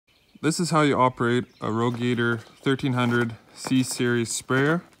This is how you operate a Rogator 1300 C series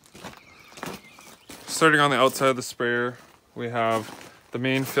sprayer. Starting on the outside of the sprayer, we have the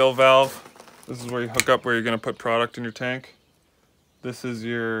main fill valve. This is where you hook up where you're going to put product in your tank. This is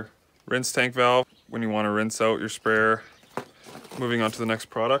your rinse tank valve when you want to rinse out your sprayer, moving on to the next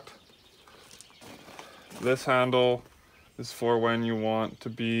product. This handle is for when you want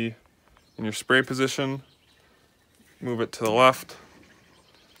to be in your spray position. Move it to the left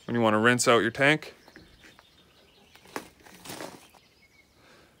when you want to rinse out your tank.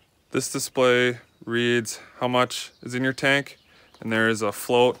 This display reads how much is in your tank, and there is a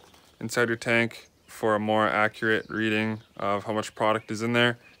float inside your tank for a more accurate reading of how much product is in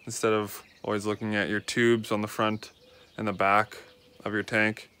there, instead of always looking at your tubes on the front and the back of your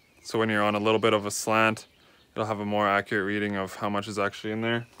tank. So when you're on a little bit of a slant, it'll have a more accurate reading of how much is actually in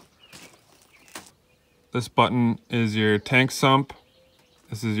there. This button is your tank sump.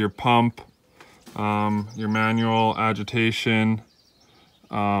 This is your pump, your manual, agitation,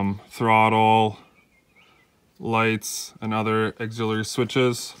 throttle, lights, and other auxiliary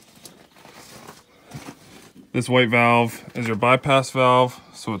switches. This white valve is your bypass valve,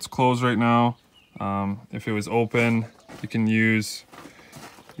 so it's closed right now. If it was open, you can use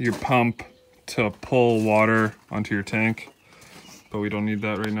your pump to pull water onto your tank, but we don't need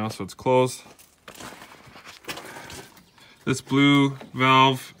that right now, so it's closed. This blue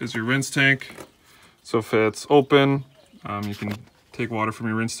valve is your rinse tank. So if it's open, you can take water from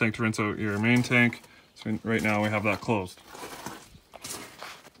your rinse tank to rinse out your main tank. So right now we have that closed.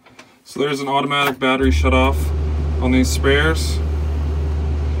 So there's an automatic battery shut off on these sprayers.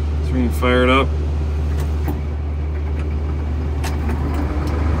 So we can fire it up.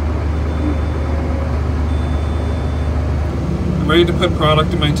 I'm ready to put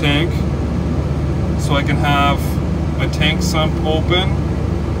product in my tank, so I can have my tank sump open,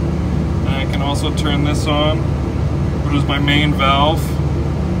 and I can also turn this on, which is my main valve,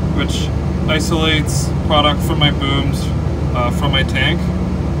 which isolates product from my booms from my tank.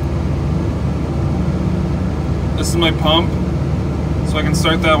 This is my pump, so I can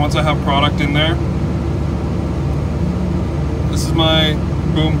start that once I have product in there. This is my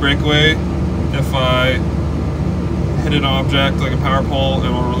boom breakaway. If I hit an object like a power pole, it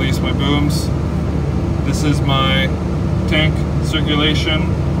will release my booms. This is my tank circulation.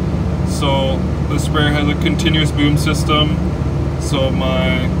 So the sprayer has a continuous boom system, so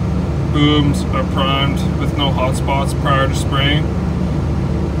my booms are primed with no hot spots prior to spraying.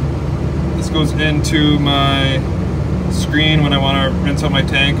 This goes into my screen when I want to rinse out my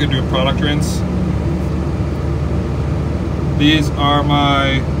tank and do a product rinse. These are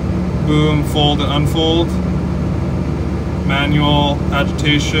my boom fold and unfold, manual,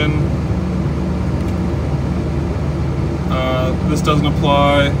 agitation. This doesn't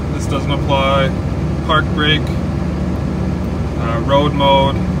apply, this doesn't apply. Park brake, road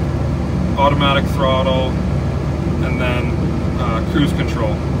mode, automatic throttle, and then cruise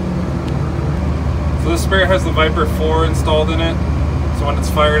control. So this sprayer has the Viper 4 installed in it, so when it's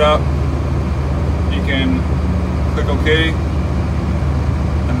fired up, you can click OK,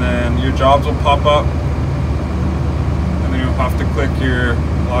 and then your jobs will pop up, and then you'll have to click your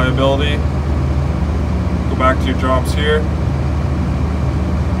liability, go back to your jobs here,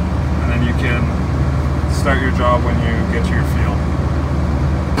 and then you can start your job when you get to your field.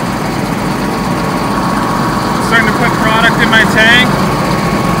 I'm starting to put product in my tank.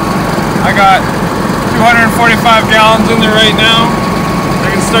 I got 245 gallons in there right now.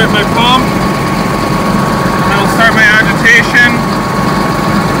 I can start my pump, and I'll start my agitation.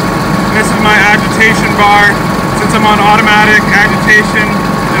 This is my agitation bar. Since I'm on automatic agitation,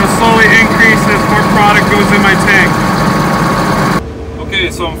 it'll slowly increase as more product goes in my tank. Okay,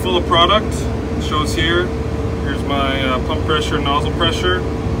 so I'm full of product. It shows here. Here's my pump pressure and nozzle pressure,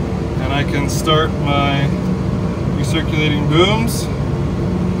 and I can start my recirculating booms.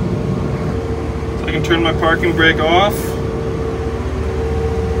 So I can turn my parking brake off.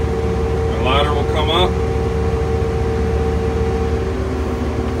 My ladder will come up.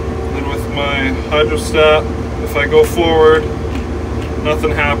 And then with my hydrostat, if I go forward,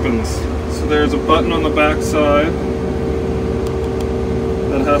 nothing happens. So there's a button on the back side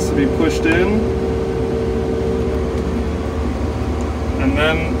that has to be pushed in, and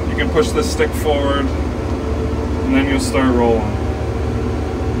then you can push this stick forward, and then you'll start rolling.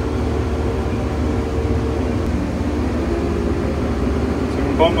 So I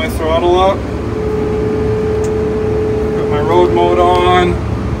can bump my throttle up, put my road mode on,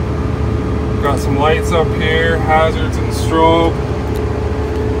 got some lights up here, hazards and strobe.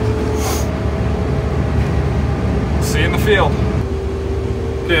 See you in the field.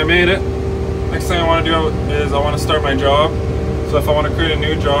 Okay, I made it. Next thing I want to do is I want to start my job. So if I want to create a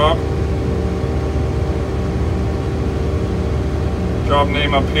new job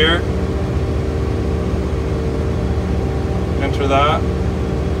name up here, enter that.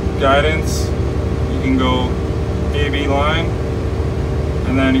 Guidance, you can go AB line,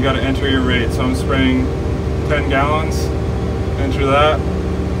 and then you got to enter your rate. So I'm spraying 10 gallons, enter that.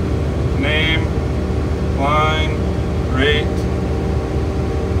 Name, line, rate,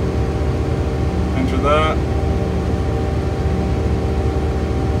 enter that,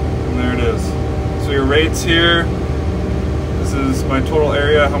 and there it is. So your rates here, this is my total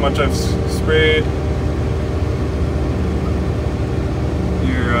area, how much I've sprayed,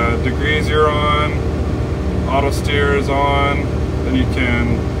 your degrees you're on, auto steer is on, then you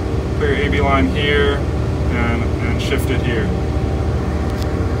can put your AB line here and shift it here.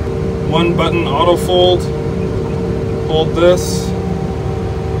 One button auto fold, hold this,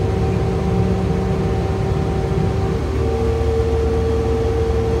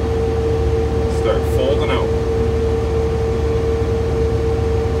 start folding out.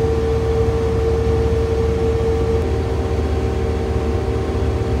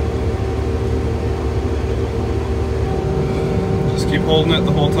 Just keep holding it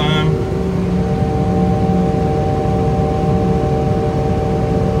the whole time.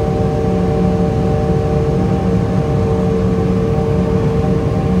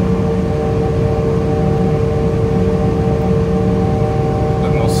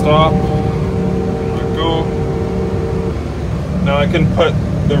 Stop, let go. Now I can put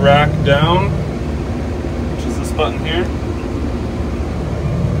the rack down, which is this button here.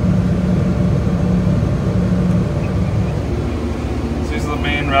 So these are the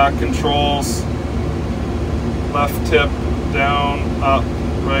main rack controls. Left tip, down, up,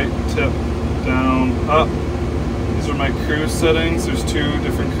 right tip, down, up. These are my cruise settings. There's two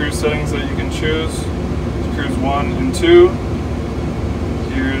different cruise settings that you can choose. There's cruise 1 and 2.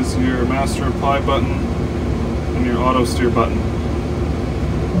 Here's your master apply button and your auto steer button.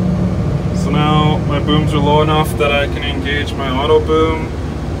 So now my booms are low enough that I can engage my auto boom.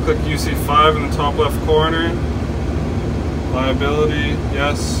 Click UC5 in the top left corner. Liability,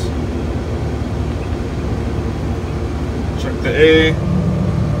 yes. Check the A.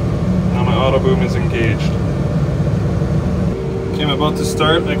 Now my auto boom is engaged. Okay, I'm about to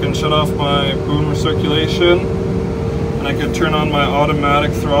start. I can shut off my boom recirculation. And I could turn on my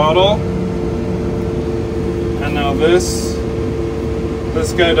automatic throttle, and now this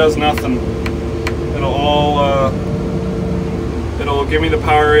guy does nothing. It'll give me the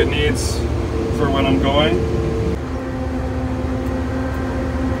power it needs for when I'm going.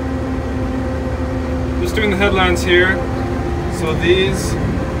 Just doing the headlines here. So these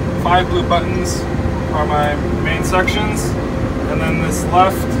 5 blue buttons are my main sections, and then this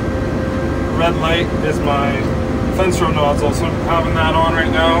left red light is my fence row nozzle, so I'm having that on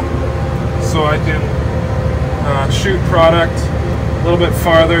right now so I can shoot product a little bit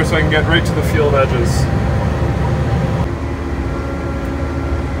farther so I can get right to the field edges.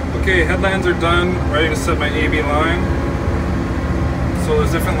 Okay, headlines are done, ready to set my AB line. So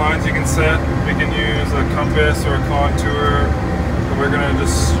there's different lines you can set. We can use a compass or a contour, but we're going to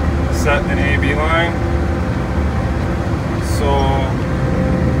just set an AB line. So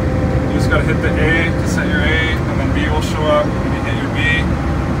you just got to hit the A to set your A, and then B will show up when you hit your B.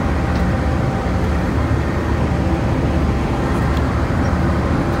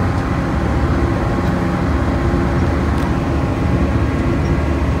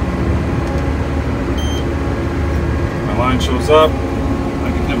 My line shows up,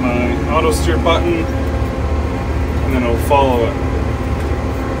 I can hit my auto steer button, and then it'll follow it.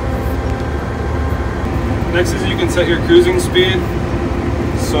 Next is you can set your cruising speed.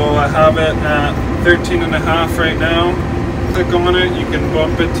 So I have it at 13.5 right now. Click on it, you can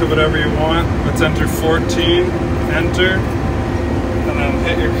bump it to whatever you want. Let's enter 14, enter, and then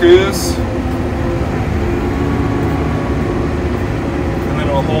hit your cruise. And then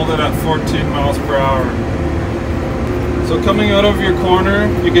it'll hold it at 14 miles per hour. So coming out of your corner,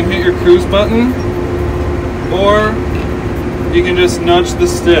 you can hit your cruise button, or you can just nudge the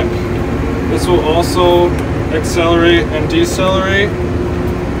stick. This will also accelerate and decelerate.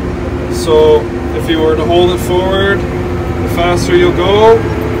 So if you were to hold it forward, the faster you'll go.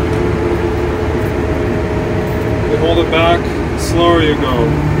 You hold it back, the slower you go.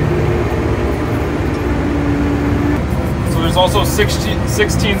 So there's also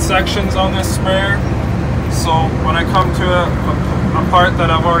 16 sections on this sprayer. So when I come to a part that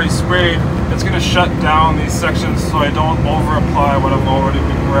I've already sprayed, it's going to shut down these sections so I don't over apply where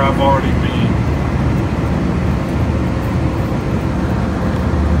I've already been.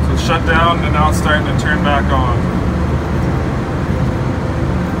 shut down and now it's starting to turn back on.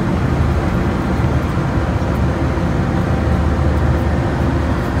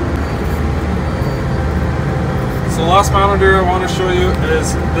 So the last monitor I want to show you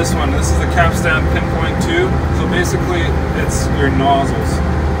is this one. This is the Capstan Pinpoint II. So basically it's your nozzles.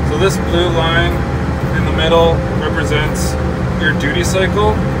 So this blue line in the middle represents your duty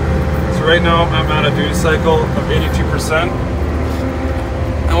cycle. So right now I'm at a duty cycle of 82%.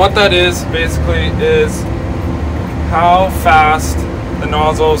 And what that is basically is how fast the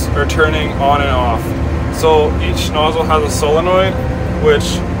nozzles are turning on and off. So each nozzle has a solenoid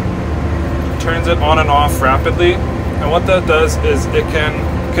which turns it on and off rapidly. And what that does is it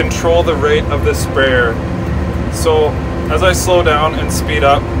can control the rate of the sprayer. So as I slow down and speed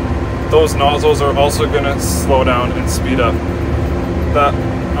up, those nozzles are also going to slow down and speed up.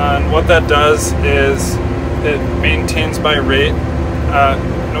 And what that does is it maintains my rate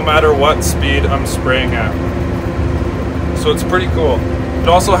no matter what speed I'm spraying at. So it's pretty cool. It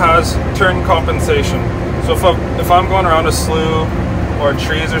also has turn compensation. So if I'm going around a slough or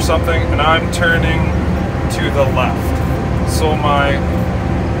trees or something and I'm turning to the left, so my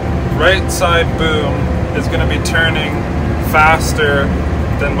right side boom is going to be turning faster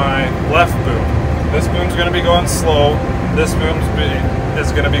than my left boom. This boom's going to be going slow, this boom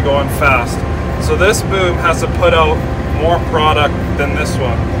is going to be going fast. So this boom has to put out more product than this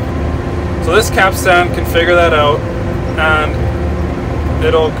one. So this capstan can figure that out, and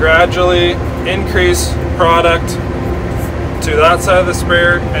it'll gradually increase product to that side of the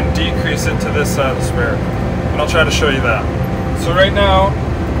sprayer and decrease it to this side of the sprayer. And I'll try to show you that. So right now,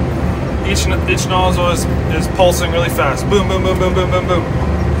 each nozzle is pulsing really fast. Boom, boom, boom, boom, boom, boom, boom.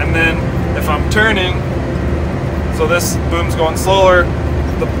 And then if I'm turning, so this boom's going slower,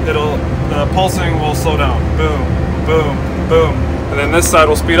 the pulsing will slow down. Boom, boom, boom. And then this side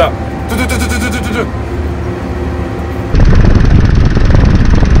will speed up.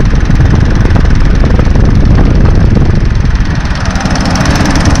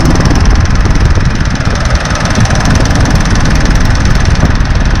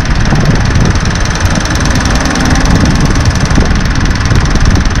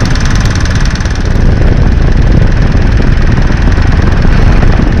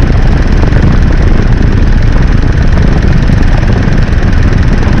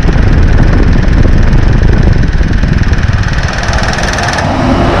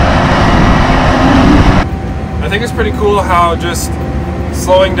 I think it's pretty cool how just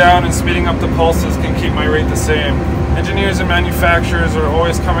slowing down and speeding up the pulses can keep my rate the same. Engineers and manufacturers are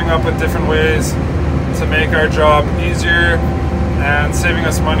always coming up with different ways to make our job easier and saving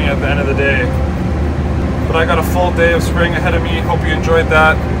us money at the end of the day. But I got a full day of spraying ahead of me. Hope you enjoyed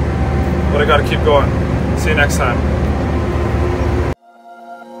that, but I gotta keep going. See you next time.